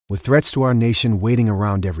With threats to our nation waiting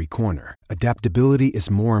around every corner, adaptability is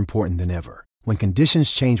more important than ever. When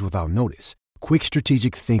conditions change without notice, quick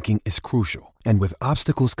strategic thinking is crucial. And with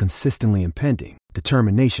obstacles consistently impending,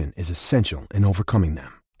 determination is essential in overcoming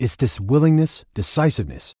them. It's this willingness,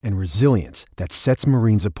 decisiveness, and resilience that sets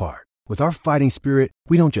Marines apart. With our fighting spirit,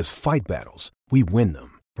 we don't just fight battles, we win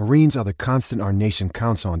them. Marines are the constant our nation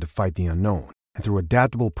counts on to fight the unknown. And through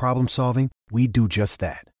adaptable problem solving, we do just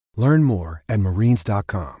that. Learn more at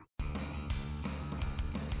marines.com.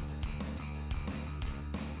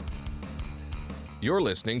 You're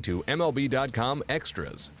listening to MLB.com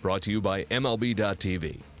Extras, brought to you by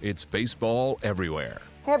MLB.tv. It's baseball everywhere.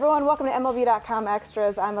 Hey everyone, welcome to MLB.com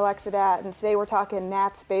Extras. I'm Alexa Dat, and today we're talking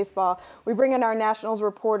Nats baseball. We bring in our Nationals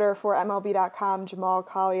reporter for MLB.com, Jamal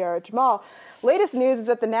Collier. Jamal, latest news is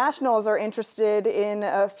that the Nationals are interested in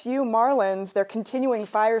a few Marlins. They're continuing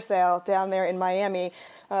fire sale down there in Miami.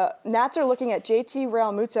 Nats are looking at JT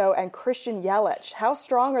Realmuto and Christian Yelich. How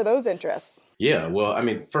strong are those interests? Yeah, well, I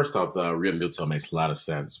mean, first off, Realmuto makes a lot of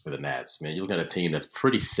sense for the Nats. Man, you're looking at a team that's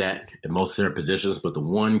pretty set in most of their positions, but the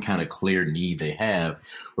one kind of clear need they have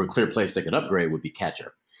or a clear place they could upgrade would be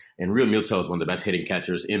catcher. And Realmuto is one of the best hitting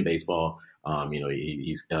catchers in baseball.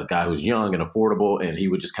 He's a guy who's young and affordable, and he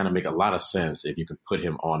would just kind of make a lot of sense if you could put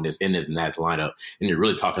him in this Nats lineup. And you're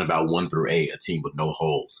really talking about 1 through 8, a team with no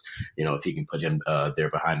holes. You know, if he can put him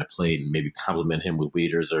there behind the plate and maybe complement him with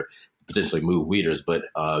Wieters or potentially move Wieters, but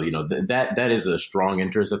that is a strong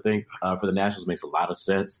interest, I think, for the Nationals. Makes a lot of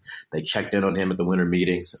sense. They checked in on him at the winter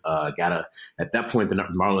meetings. At that point, the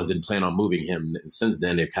Marlins didn't plan on moving him. Since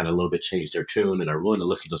then, they've kind of a little bit changed their tune and are willing to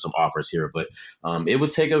listen to some offers here. But it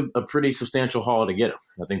would take a pretty substantial haul to get him.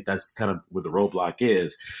 I think that's kind of where the roadblock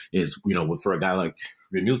is for a guy like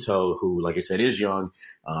Realmuto, who, like I said, is young,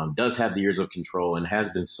 does have the years of control and has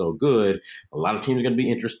been so good. A lot of teams are going to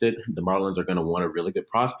be interested. The Marlins are going to want a really good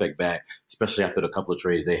prospect back, especially after the couple of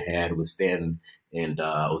trades they had with Stanton and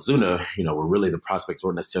Ozuna, where really the prospects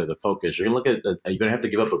weren't necessarily the focus. You're going to have to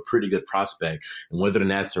give up a pretty good prospect, and whether the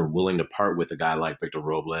Nats are willing to part with a guy like Victor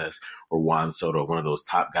Robles or Juan Soto, one of those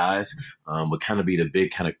top guys, would kind of be the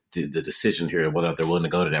big kind of the decision here, whether they're willing to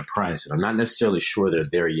go to that price. And I'm not necessarily sure they're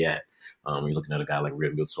there yet. You're looking at a guy like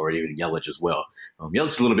Realmuto or even Yelich as well. Yelich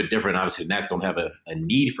is a little bit different. Obviously, the Nats don't have a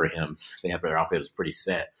need for him. They have their outfit is pretty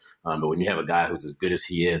set. But when you have a guy who's as good as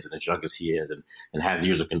he is and as young as he is and has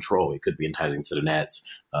years of control, it could be enticing to the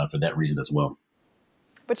Nats for that reason as well.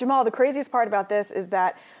 But Jamal, the craziest part about this is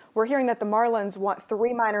that we're hearing that the Marlins want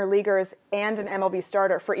 3 minor leaguers and an MLB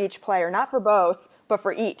starter for each player, not for both, but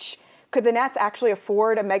for each. Could the Nats actually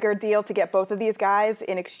afford a mega deal to get both of these guys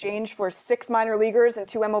in exchange for 6 minor leaguers and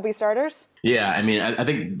 2 MLB starters? Yeah, I mean, I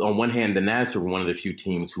think on one hand, the Nats are one of the few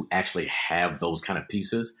teams who actually have those kind of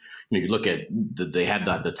pieces. You look at they had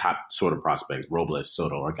the top sort of prospects, Robles,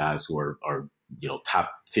 Soto, are guys who are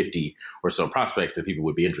top 50 or so prospects that people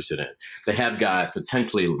would be interested in. They have guys,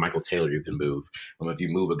 potentially Michael Taylor, you can move. If you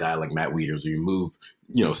move a guy like Matt Wieters or you move,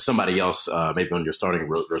 somebody else maybe on your starting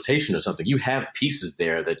rotation or something, you have pieces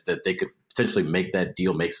there that they could potentially make that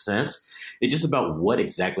deal make sense. It's just about what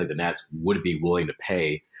exactly the Nats would be willing to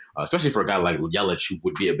pay, especially for a guy like Yelich, who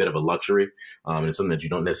would be a bit of a luxury. And it's something that you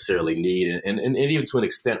don't necessarily need. And even to an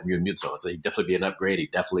extent, Realmuto. So he'd definitely be an upgrade. He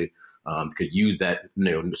definitely could use that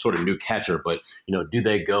sort of new catcher. But, do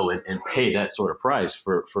they go and pay that sort of price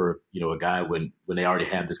for a guy when they already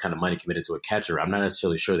have this kind of money committed to a catcher? I'm not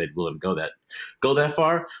necessarily sure they'd willing to go that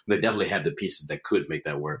far. But they definitely have the pieces that could make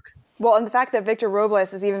that work. Well, and the fact that Victor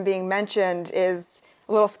Robles is even being mentioned is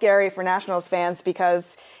a little scary for Nationals fans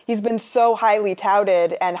because he's been so highly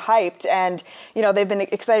touted and hyped, and they've been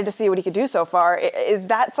excited to see what he could do so far. Is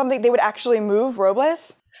that something they would actually move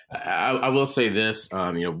Robles? I will say this,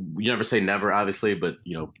 you never say never, obviously, but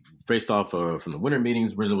based off from the winter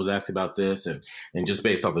meetings, Rizzo was asked about this, and just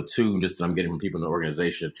based off the tune just that I'm getting from people in the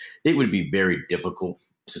organization, it would be very difficult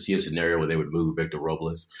to see a scenario where they would move Victor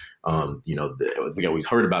Robles. We always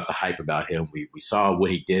heard about the hype about him. We saw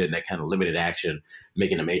what he did in that kind of limited action,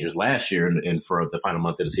 making the majors last year and for the final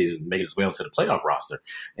month of the season, making his way onto the playoff roster.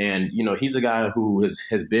 And, he's a guy who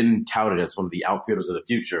has been touted as one of the outfielders of the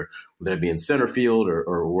future, whether it be in center field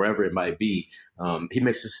or wherever it might be. He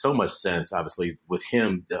makes so much sense, obviously, with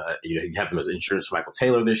him. You have him as insurance for Michael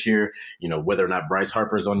Taylor this year, whether or not Bryce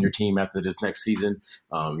Harper is on your team after this next season.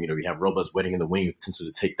 You have Robles waiting in the wing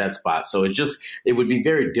potentially to take that spot. So it would be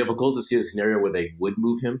very difficult to see a scenario where they would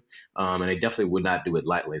move him, and they definitely would not do it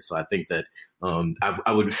lightly. So I think that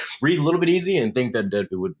I would read a little bit easy and think that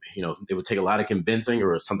it would take a lot of convincing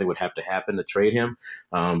or something would have to happen to trade him.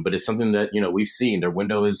 But it's something that, we've seen. Their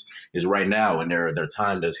window is is right now, and their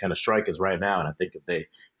time to kind of strike is right now. And I think if they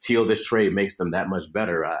feel this trade makes them that much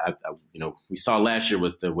better, we saw last year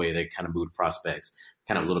with the way they kind of moved prospects,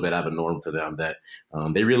 kind of a little bit out of the norm for them, that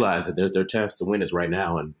they realize that their chance to win is right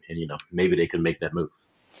now, and maybe they can make that move.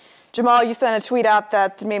 Jamal, you sent a tweet out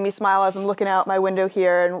that made me smile as I'm looking out my window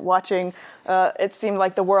here and watching. It seemed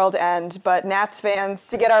like the world end. But Nats fans,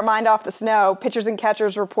 to get our mind off the snow, pitchers and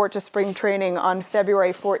catchers report to spring training on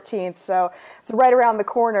February 14th. So it's right around the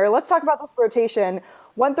corner. Let's talk about this rotation.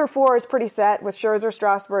 1 through 4 is pretty set with Scherzer,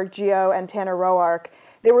 Strasburg, Gio, and Tanner Roark.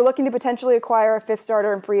 They were looking to potentially acquire a 5th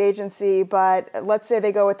starter in free agency, but let's say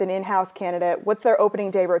they go with an in-house candidate. What's their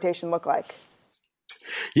opening day rotation look like?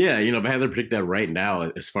 Yeah, if I had to predict that right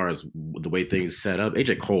now, as far as the way things set up,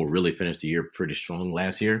 AJ Cole really finished the year pretty strong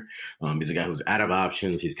last year. He's a guy who's out of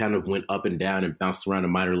options. He's kind of went up and down and bounced around the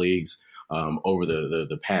minor leagues over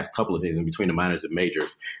the past couple of seasons between the minors and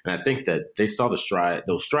majors. And I think that they saw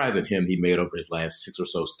those strides in him he made over his last 6 or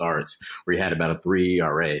so starts, where he had about a 3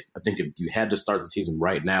 ERA. I think if you had to start the season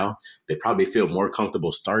right now, they'd probably feel more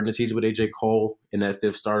comfortable starting the season with AJ Cole in that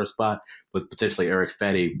 5th starter spot, with potentially Eric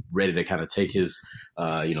Fetty ready to kind of take his,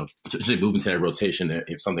 potentially move into that rotation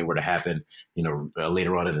if something were to happen,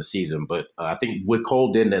 later on in the season. But I think what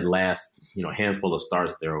Cole did in that last, handful of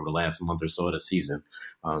starts there over the last month or so of the season,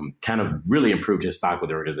 kind of really improved his stock with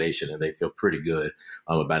the organization, and they feel pretty good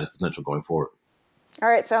about his potential going forward. All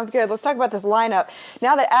right, sounds good. Let's talk about this lineup.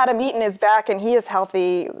 Now that Adam Eaton is back and he is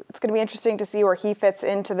healthy, it's going to be interesting to see where he fits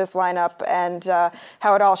into this lineup and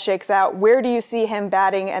how it all shakes out. Where do you see him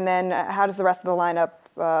batting, and then how does the rest of the lineup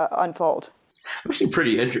unfold? I'm actually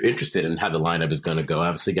pretty interested in how the lineup is going to go.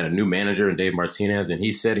 Obviously, got a new manager in Dave Martinez, and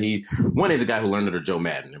he said he's a guy who learned under Joe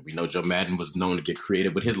Maddon. And we know Joe Maddon was known to get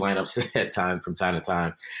creative with his lineups from time to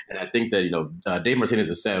time. And I think that, Dave Martinez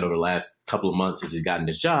has said over the last couple of months since he's gotten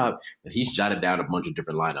his job that he's jotted down a bunch of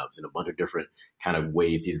different lineups and a bunch of different kind of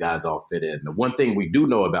ways these guys all fit in. The one thing we do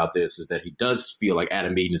know about this is that he does feel like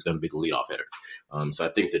Adam Eaton is going to be the leadoff hitter. So I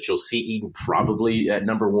think that you'll see Eaton probably at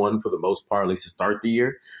number 1 for the most part, at least to start the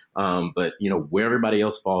year. But where everybody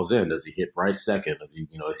else falls in, does he hit Bryce second? Does he,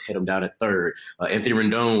 hit him down at third? Anthony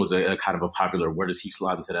Rendon was a kind of a popular. Where does he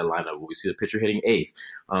slot into that lineup? Will we see the pitcher hitting 8th?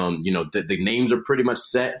 The names are pretty much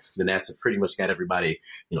set. The Nats have pretty much got everybody,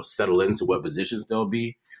 settled into what positions they'll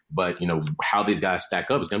be. But, how these guys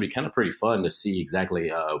stack up is going to be kind of pretty fun to see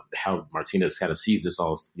exactly how Martinez kind of sees this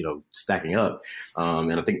all, stacking up.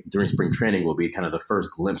 And I think during spring training will be kind of the first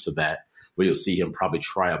glimpse of that, where you'll see him probably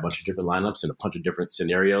try a bunch of different lineups and a bunch of different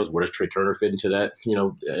scenarios. Where does Trey Turner fit into that,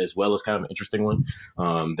 as well as kind of an interesting one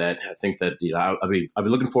that I think that, I'll be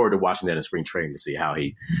looking forward to watching that in spring training to see how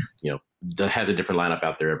he, has a different lineup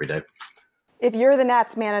out there every day. If you're the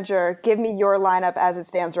Nats manager, give me your lineup as it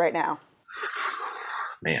stands right now.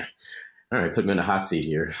 Man. All right, put me in a hot seat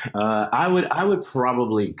here. I would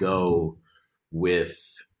probably go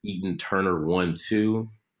with Eaton, Turner 1-2,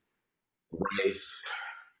 Bryce,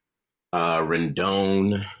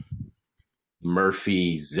 Rendon,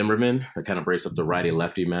 Murphy, Zimmerman. That kind of breaks up the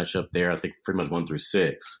righty-lefty matchup there. I think pretty much 1 through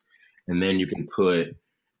 6. And then you can put,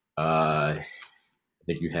 I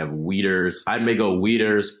think you have Wieters. I may go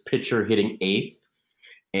Wieters, pitcher hitting 8th,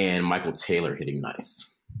 and Michael Taylor hitting 9th.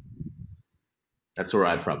 That's where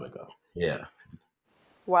I'd probably go. Yeah.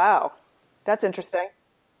 Wow. That's interesting.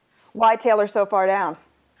 Why Taylor so far down?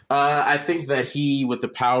 I think that he, with the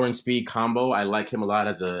power and speed combo, I like him a lot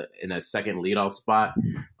in that second leadoff spot.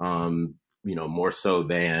 More so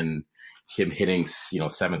than him hitting,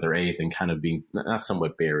 7th or 8th and kind of being not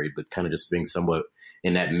somewhat buried, but kind of just being somewhat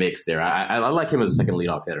in that mix there. I like him as a second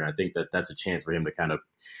leadoff hitter. I think that that's a chance for him to kind of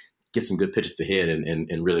get some good pitches to hit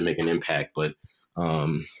and really make an impact. But,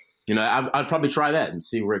 I'd probably try that and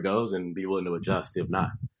see where it goes and be willing to adjust if not.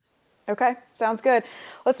 Okay, sounds good.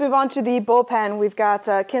 Let's move on to the bullpen. We've got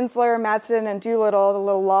Kinsler, Madsen, and Doolittle, the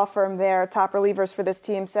little law firm there, top relievers for this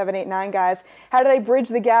team, 7, 8, 9 guys. How do they bridge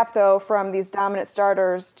the gap, though, from these dominant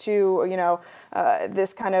starters to,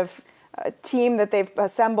 this kind of team that they've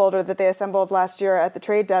assembled or that they assembled last year at the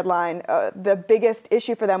trade deadline? The biggest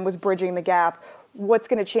issue for them was bridging the gap. What's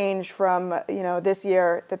going to change from, this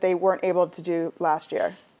year that they weren't able to do last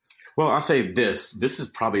year? Well, I'll say this. This is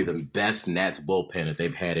probably the best Nats bullpen that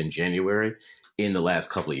they've had in January in the last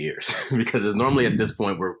couple of years. Because it's normally at this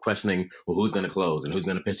point we're questioning, well, who's going to close and who's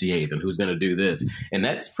going to pitch the 8th and who's going to do this. And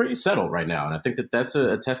that's pretty settled right now. And I think that that's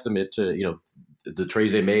a testament to, the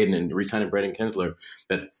trades they made and re-signing Braden Kinsler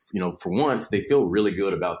that, for once, they feel really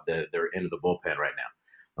good about their end of the bullpen right now.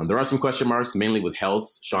 There are some question marks, mainly with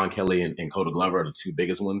health. Sean Kelly and Cota Glover are the two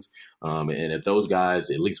biggest ones. And if those guys,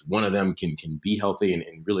 at least one of them can be healthy and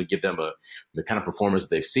really give them the kind of performance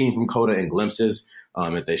they've seen from Cota in glimpses,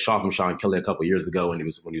 if they saw from Sean Kelly a couple years ago when he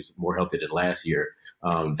was more healthy than last year,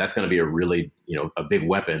 that's going to be a really, a big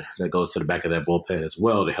weapon that goes to the back of that bullpen as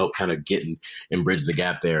well to help kind of get and bridge the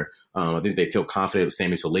gap there. I think they feel confident with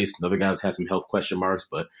Sammy Solis. Another guy who's had some health question marks,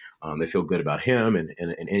 but they feel good about him and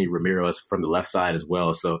Andy Ramirez from the left side as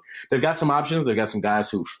well. So they've got some options. They've got some guys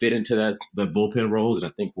who fit into the bullpen roles, and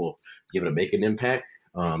I think will be able to make an impact.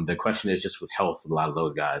 The question is just with health with a lot of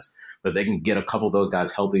those guys. But if they can get a couple of those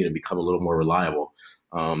guys healthy and become a little more reliable,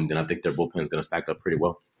 then I think their bullpen is going to stack up pretty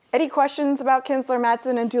well. Any questions about Kinsler,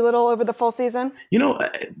 Madsen, and Doolittle over the full season?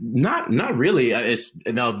 Not really. I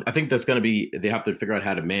think that's going to be, they have to figure out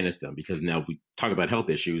how to manage them, because now if we talk about health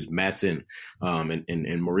issues, Madsen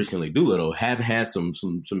and more recently Doolittle have had some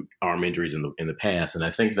arm injuries in the past. And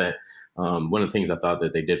I think that one of the things I thought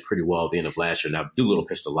that they did pretty well at the end of last year. Now, Doolittle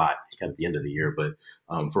pitched a lot kind of at the end of the year, but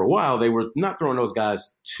for a while they were not throwing those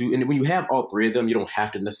guys and when you have all three of them, you don't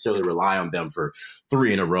have to necessarily rely on them for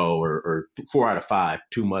 3 in a row or 4 out of 5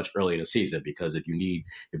 too much early in the season, because if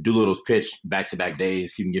Doolittle's pitched back-to-back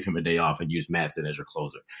days, you can give him a day off and use Madsen as your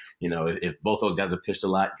closer. If both those guys have pitched a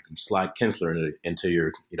lot, you can slide Kinsler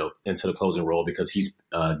into the closing role, because he's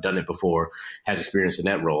done it before, has experience in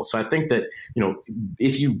that role. So I think that,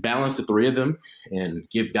 if you balance the 3 of them and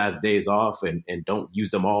give guys days off and don't use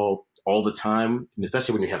them all the time, and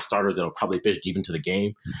especially when you have starters that'll probably pitch deep into the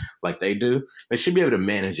game like they do, they should be able to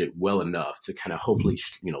manage it well enough to kind of hopefully,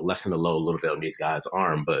 lessen the load a little bit on these guys'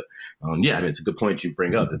 arm. But it's a good point you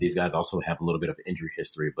bring up that these guys also have a little bit of injury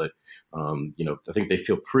history. But, I think they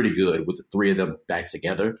feel pretty good with the 3 of them back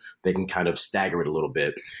together. They can kind of stagger it a little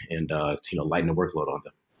bit and, lighten the workload on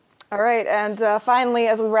them. All right. And finally,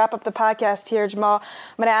 as we wrap up the podcast here, Jamal,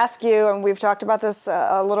 I'm going to ask you, and we've talked about this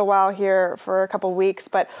a little while here for a couple of weeks,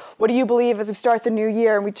 but what do you believe as we start the new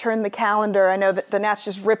year and we turn the calendar? I know that the Nats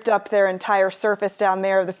just ripped up their entire surface down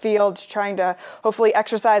there of the field, trying to hopefully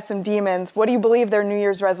exercise some demons. What do you believe their New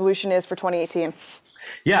Year's resolution is for 2018?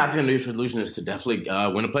 Yeah, I think the New Year's resolution is to definitely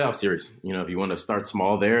win a playoff series. If you want to start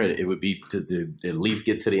small there, it would be to at least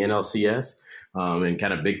get to the NLCS. And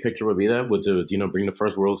kind of big picture would be that was to, bring the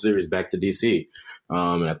first World Series back to DC.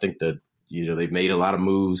 And I think that, they've made a lot of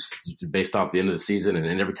moves based off the end of the season,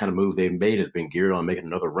 and every kind of move they've made has been geared on making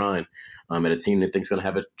another run at a team they think is going to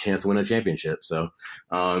have a chance to win a championship. So,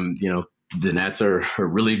 the Nats are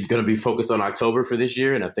really going to be focused on October for this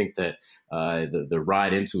year. And I think that the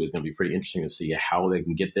ride into it is going to be pretty interesting to see how they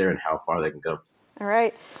can get there and how far they can go. All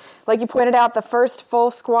right. Like you pointed out, the first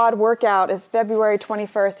full squad workout is February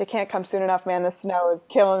 21st. It can't come soon enough, man. The snow is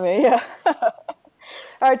killing me.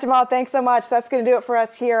 All right, Jamal, thanks so much. That's going to do it for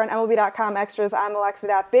us here on MLB.com Extras. I'm Alexa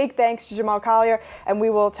Datt. Big thanks to Jamal Collier, and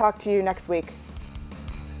we will talk to you next week.